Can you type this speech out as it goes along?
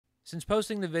Since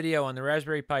posting the video on the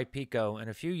Raspberry Pi Pico and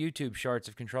a few YouTube shorts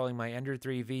of controlling my Ender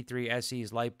 3 V3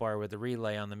 SE's light bar with a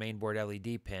relay on the mainboard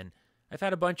LED pin, I've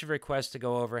had a bunch of requests to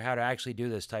go over how to actually do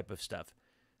this type of stuff.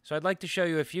 So I'd like to show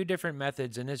you a few different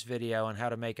methods in this video on how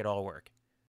to make it all work.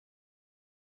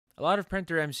 A lot of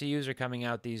printer MCUs are coming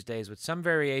out these days with some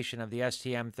variation of the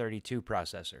STM32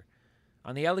 processor.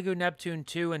 On the Elegoo Neptune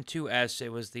 2 and 2S, it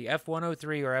was the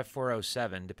F103 or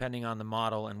F407, depending on the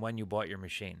model and when you bought your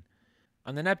machine.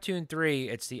 On the Neptune 3,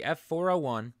 it's the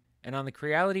F401, and on the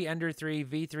Creality Ender 3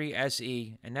 V3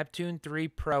 SE and Neptune 3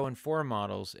 Pro and 4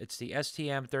 models, it's the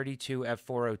STM32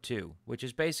 F402, which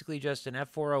is basically just an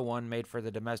F401 made for the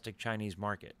domestic Chinese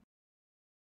market.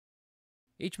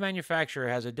 Each manufacturer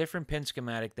has a different pin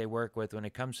schematic they work with when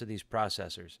it comes to these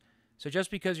processors. So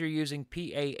just because you're using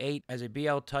PA8 as a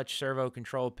BL Touch servo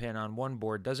control pin on one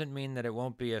board doesn't mean that it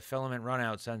won't be a filament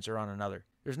runout sensor on another.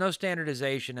 There's no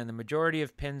standardization, and the majority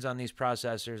of pins on these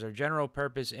processors are general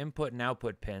purpose input and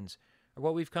output pins, or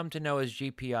what we've come to know as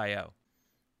GPIO.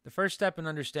 The first step in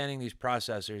understanding these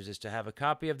processors is to have a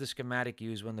copy of the schematic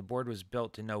used when the board was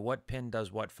built to know what pin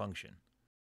does what function.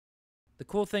 The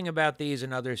cool thing about these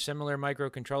and other similar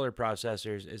microcontroller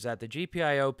processors is that the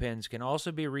GPIO pins can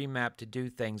also be remapped to do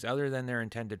things other than their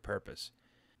intended purpose.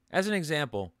 As an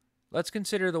example, let's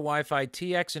consider the Wi-Fi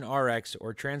TX and RX,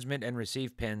 or transmit and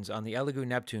receive pins, on the Elegoo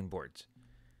Neptune boards.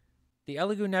 The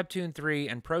Elegoo Neptune 3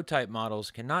 and Pro type models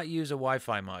cannot use a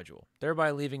Wi-Fi module, thereby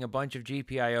leaving a bunch of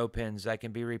GPIO pins that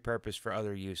can be repurposed for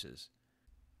other uses.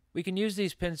 We can use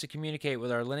these pins to communicate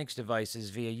with our Linux devices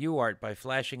via UART by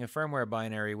flashing a firmware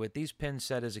binary with these pins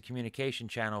set as a communication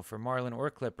channel for Marlin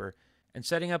or Clipper, and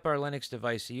setting up our Linux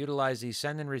device to utilize these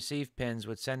send and receive pins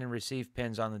with send and receive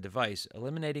pins on the device,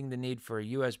 eliminating the need for a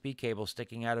USB cable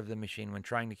sticking out of the machine when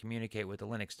trying to communicate with the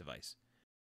Linux device.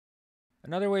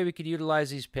 Another way we could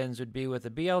utilize these pins would be with a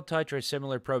BL Touch or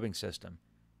similar probing system.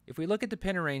 If we look at the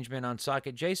pin arrangement on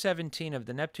socket J17 of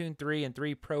the Neptune 3 and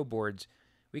 3 Pro boards,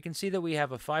 we can see that we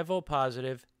have a 5V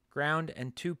positive, ground,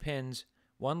 and 2 pins,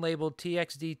 one labeled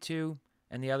TXD2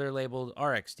 and the other labeled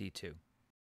RXD2.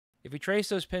 If we trace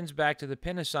those pins back to the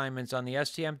pin assignments on the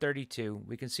STM32,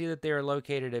 we can see that they are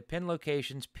located at pin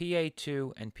locations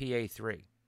PA2 and PA3.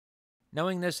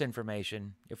 Knowing this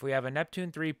information, if we have a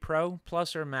Neptune 3 Pro,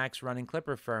 Plus, or Max running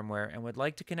Clipper firmware and would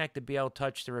like to connect the BL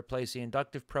Touch to replace the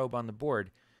inductive probe on the board,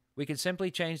 we can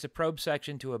simply change the probe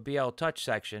section to a BL Touch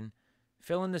section,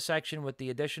 fill in the section with the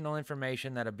additional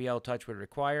information that a BL Touch would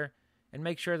require, and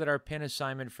make sure that our pin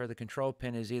assignment for the control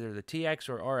pin is either the TX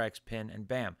or RX pin, and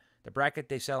bam, the bracket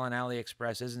they sell on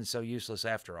AliExpress isn't so useless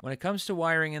after all. When it comes to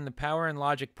wiring in the power and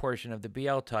logic portion of the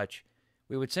BL Touch,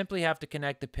 we would simply have to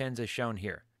connect the pins as shown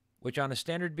here, which on a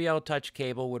standard BL Touch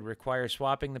cable would require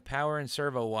swapping the power and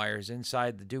servo wires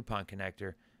inside the Dupont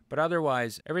connector, but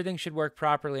otherwise, everything should work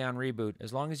properly on reboot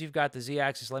as long as you've got the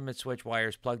Z-axis limit switch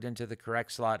wires plugged into the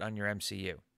correct slot on your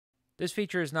MCU. This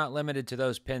feature is not limited to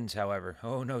those pins, however.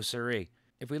 Oh no siree.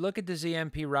 If we look at the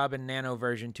ZMP Robin Nano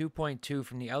version 2.2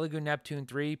 from the Elegoo Neptune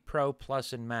 3 Pro,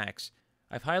 Plus, and Max,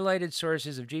 I've highlighted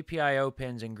sources of GPIO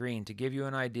pins in green to give you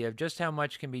an idea of just how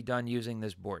much can be done using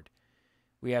this board.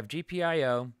 We have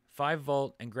GPIO,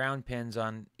 5V, and ground pins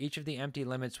on each of the empty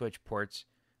limit switch ports,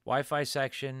 Wi-Fi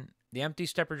section, the empty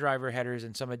stepper driver headers,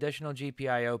 and some additional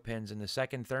GPIO pins in the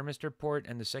second thermistor port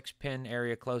and the 6-pin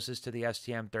area closest to the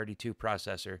STM32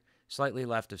 processor, slightly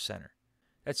left of center.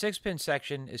 That 6-pin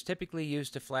section is typically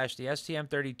used to flash the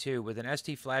STM32 with an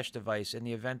ST flash device in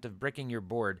the event of bricking your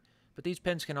board, but these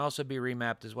pins can also be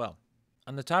remapped as well.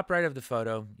 On the top right of the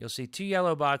photo, you'll see 2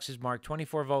 yellow boxes marked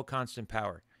 24V constant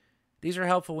power. These are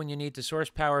helpful when you need to source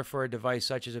power for a device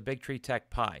such as a Big Tree Tech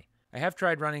Pi. I have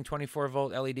tried running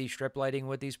 24V LED strip lighting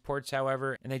with these ports,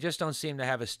 however, and they just don't seem to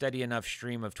have a steady enough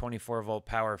stream of 24V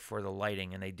power for the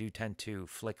lighting, and they do tend to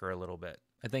flicker a little bit.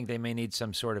 I think they may need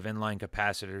some sort of inline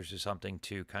capacitors or something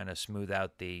to kind of smooth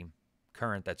out the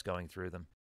current that's going through them.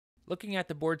 Looking at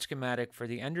the board schematic for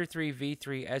the Ender 3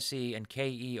 V3 SE and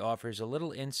KE offers a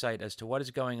little insight as to what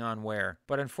is going on where,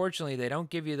 but unfortunately they don't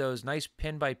give you those nice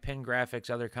pin-by-pin graphics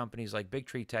other companies like Big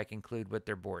Tree Tech include with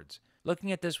their boards.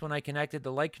 Looking at this when I connected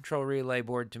the light control relay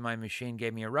board to my machine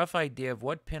gave me a rough idea of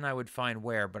what pin I would find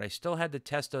where, but I still had to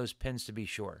test those pins to be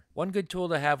sure. One good tool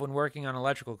to have when working on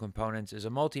electrical components is a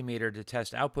multimeter to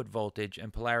test output voltage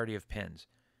and polarity of pins.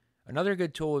 Another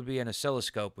good tool would be an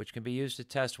oscilloscope, which can be used to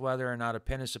test whether or not a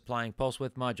pin is supplying pulse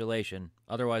width modulation,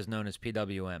 otherwise known as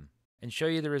PWM, and show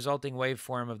you the resulting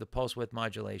waveform of the pulse width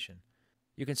modulation.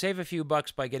 You can save a few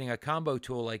bucks by getting a combo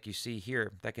tool like you see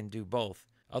here that can do both,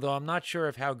 although I'm not sure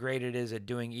of how great it is at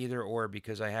doing either or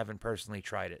because I haven't personally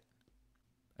tried it.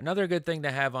 Another good thing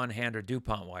to have on hand are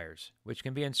Dupont wires, which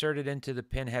can be inserted into the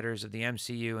pin headers of the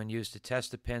MCU and used to test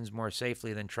the pins more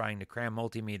safely than trying to cram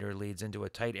multimeter leads into a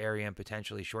tight area and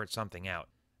potentially short something out.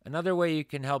 Another way you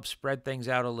can help spread things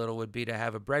out a little would be to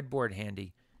have a breadboard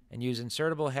handy and use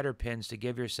insertable header pins to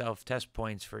give yourself test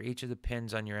points for each of the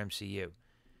pins on your MCU.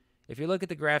 If you look at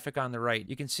the graphic on the right,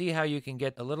 you can see how you can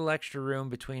get a little extra room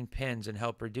between pins and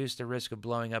help reduce the risk of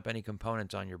blowing up any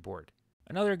components on your board.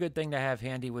 Another good thing to have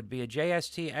handy would be a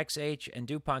JST XH and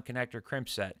Dupont connector crimp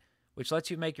set, which lets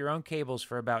you make your own cables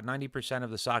for about 90%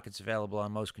 of the sockets available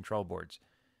on most control boards.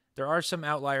 There are some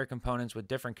outlier components with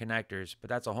different connectors, but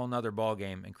that's a whole nother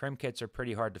ballgame, and crimp kits are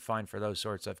pretty hard to find for those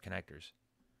sorts of connectors.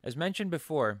 As mentioned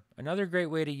before, another great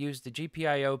way to use the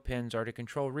GPIO pins are to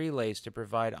control relays to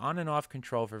provide on and off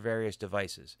control for various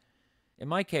devices. In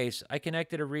my case, I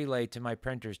connected a relay to my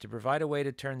printers to provide a way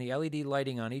to turn the LED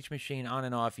lighting on each machine on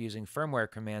and off using firmware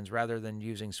commands rather than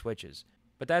using switches.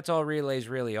 But that's all relays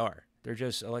really are. They're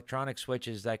just electronic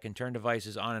switches that can turn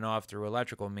devices on and off through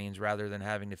electrical means rather than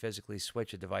having to physically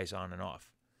switch a device on and off.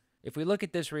 If we look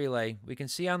at this relay, we can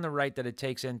see on the right that it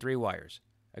takes in 3 wires: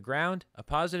 a ground, a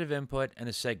positive input, and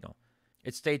a signal.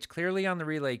 It states clearly on the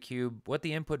relay cube what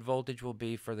the input voltage will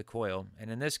be for the coil,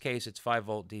 and in this case it's 5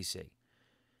 volt DC.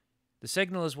 The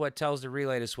signal is what tells the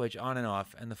relay to switch on and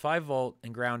off, and the 5 volt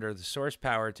and ground are the source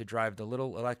power to drive the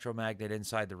little electromagnet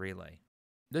inside the relay.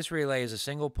 This relay is a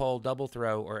single pole double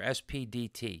throw, or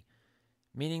SPDT,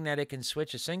 meaning that it can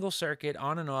switch a single circuit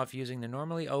on and off using the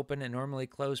normally open and normally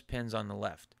closed pins on the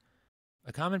left.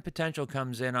 A common potential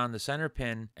comes in on the center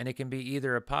pin, and it can be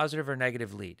either a positive or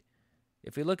negative lead.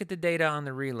 If we look at the data on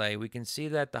the relay, we can see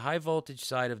that the high voltage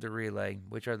side of the relay,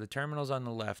 which are the terminals on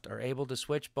the left, are able to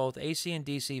switch both AC and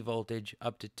DC voltage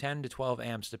up to 10 to 12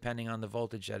 amps depending on the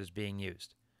voltage that is being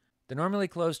used. The normally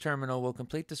closed terminal will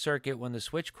complete the circuit when the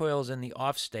switch coil is in the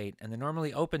off state, and the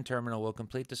normally open terminal will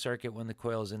complete the circuit when the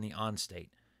coil is in the on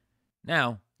state.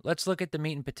 Now, let's look at the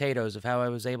meat and potatoes of how I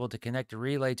was able to connect a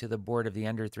relay to the board of the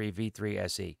Ender 3 V3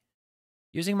 SE.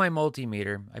 Using my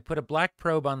multimeter, I put a black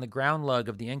probe on the ground lug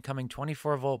of the incoming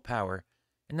 24 volt power,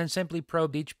 and then simply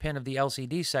probed each pin of the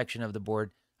LCD section of the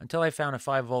board until I found a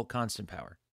 5 volt constant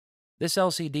power. This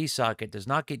LCD socket does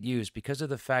not get used because of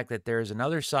the fact that there is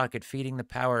another socket feeding the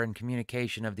power and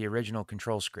communication of the original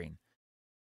control screen.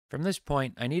 From this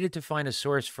point, I needed to find a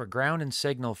source for ground and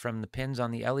signal from the pins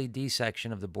on the LED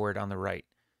section of the board on the right.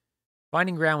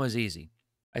 Finding ground was easy.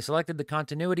 I selected the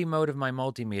continuity mode of my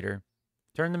multimeter,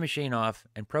 turned the machine off,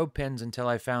 and probed pins until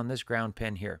I found this ground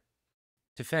pin here.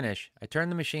 To finish, I turned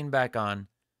the machine back on,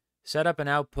 set up an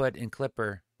output in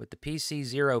Clipper with the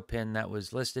PC0 pin that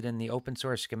was listed in the open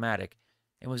source schematic,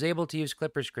 and was able to use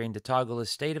Clipper Screen to toggle the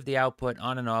state of the output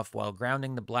on and off while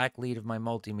grounding the black lead of my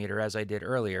multimeter as I did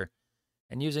earlier,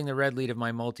 and using the red lead of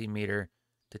my multimeter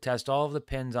to test all of the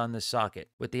pins on this socket,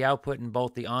 with the output in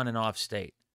both the on and off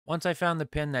state. Once I found the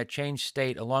pin that changed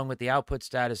state along with the output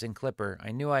status in Clipper,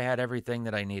 I knew I had everything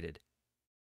that I needed.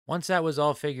 Once that was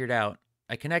all figured out,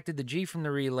 I connected the G from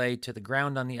the relay to the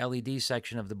ground on the LED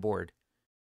section of the board,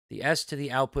 the S to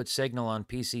the output signal on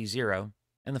PC0,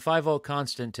 and the 5 volt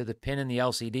constant to the pin in the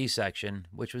LCD section,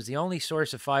 which was the only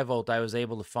source of 5 volt I was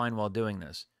able to find while doing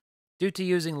this. Due to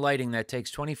using lighting that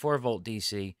takes 24 volt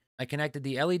DC, I connected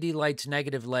the LED light's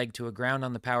negative leg to a ground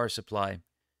on the power supply,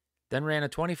 then ran a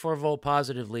 24 volt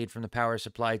positive lead from the power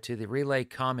supply to the relay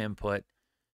COM input,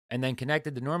 and then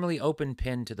connected the normally open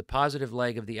pin to the positive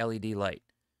leg of the LED light.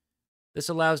 This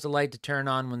allows the light to turn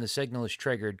on when the signal is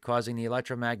triggered, causing the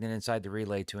electromagnet inside the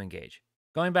relay to engage.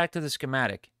 Going back to the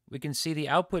schematic, we can see the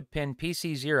output pin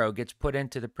PC0 gets put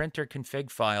into the printer config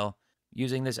file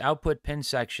using this output pin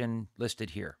section listed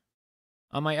here.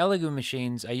 On my Elegoo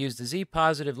machines, I used the Z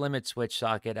positive limit switch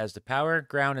socket as the power,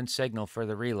 ground, and signal for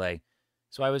the relay,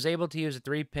 so I was able to use a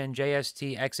 3-pin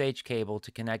JST XH cable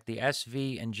to connect the S,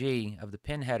 V, and G of the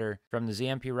pin header from the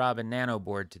ZMP Robin Nano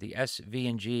board to the S, V,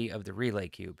 and G of the relay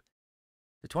cube.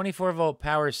 The 24 volt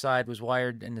power side was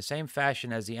wired in the same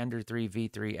fashion as the Ender 3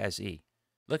 V3 SE.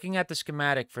 Looking at the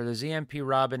schematic for the ZMP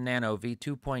Robin Nano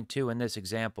V2.2 in this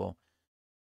example,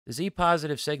 the Z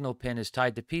positive signal pin is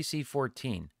tied to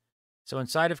PC14, so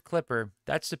inside of Clipper,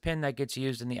 that's the pin that gets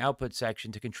used in the output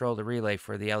section to control the relay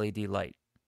for the LED light.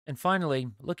 And finally,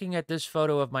 looking at this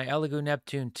photo of my Elegoo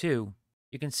Neptune 2,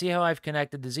 you can see how I've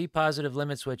connected the Z-positive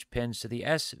limit switch pins to the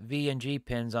S, V, and G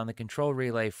pins on the control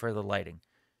relay for the lighting.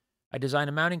 I designed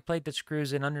a mounting plate that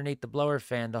screws in underneath the blower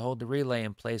fan to hold the relay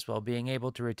in place while being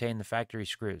able to retain the factory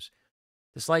screws.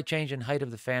 The slight change in height of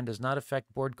the fan does not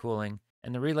affect board cooling,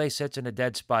 and the relay sits in a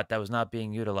dead spot that was not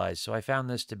being utilized, so I found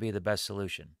this to be the best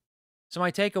solution. So my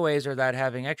takeaways are that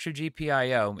having extra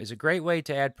GPIO is a great way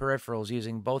to add peripherals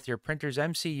using both your printer's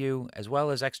MCU as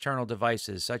well as external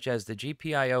devices such as the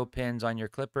GPIO pins on your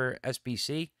Clipper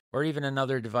SBC or even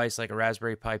another device like a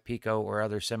Raspberry Pi Pico or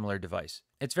other similar device.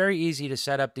 It's very easy to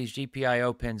set up these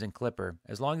GPIO pins in Clipper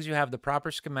as long as you have the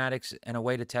proper schematics and a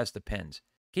way to test the pins.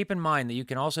 Keep in mind that you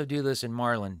can also do this in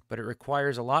Marlin, but it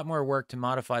requires a lot more work to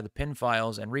modify the pin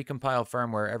files and recompile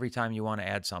firmware every time you want to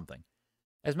add something.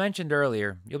 As mentioned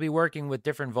earlier, you'll be working with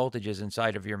different voltages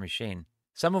inside of your machine,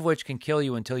 some of which can kill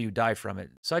you until you die from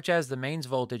it, such as the mains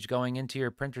voltage going into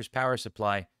your printer's power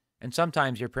supply, and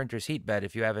sometimes your printer's heat bed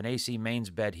if you have an AC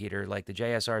mains bed heater like the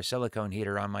JSR silicone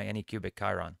heater on my Anycubic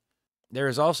Chiron. There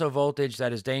is also voltage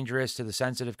that is dangerous to the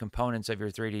sensitive components of your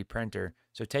 3D printer,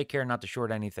 so take care not to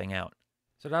short anything out.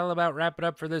 So that'll about wrap it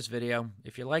up for this video.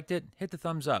 If you liked it, hit the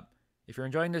thumbs up. If you're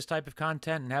enjoying this type of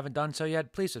content and haven't done so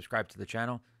yet, please subscribe to the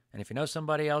channel. And if you know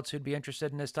somebody else who'd be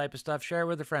interested in this type of stuff, share it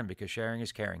with a friend because sharing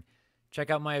is caring. Check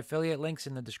out my affiliate links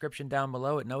in the description down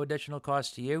below at no additional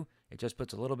cost to you. It just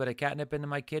puts a little bit of catnip into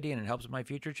my kitty and it helps with my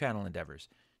future channel endeavors.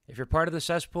 If you're part of the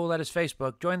cesspool that is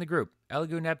Facebook, join the group,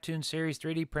 Elegoo Neptune Series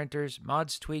 3D Printers,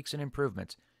 Mods, Tweaks, and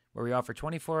Improvements, where we offer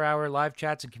 24-hour live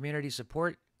chats and community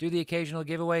support, do the occasional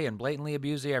giveaway, and blatantly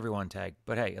abuse the everyone tag.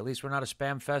 But hey, at least we're not a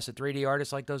spam fest of 3D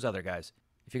artists like those other guys.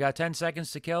 If you got 10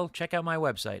 seconds to kill, check out my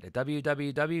website at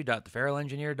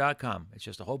www.theferralengineer.com. It's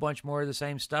just a whole bunch more of the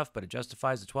same stuff, but it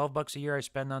justifies the $12 a year I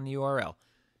spend on the URL.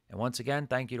 And once again,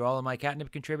 thank you to all of my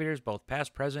Catnip contributors, both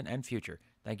past, present, and future.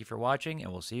 Thank you for watching,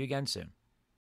 and we'll see you again soon.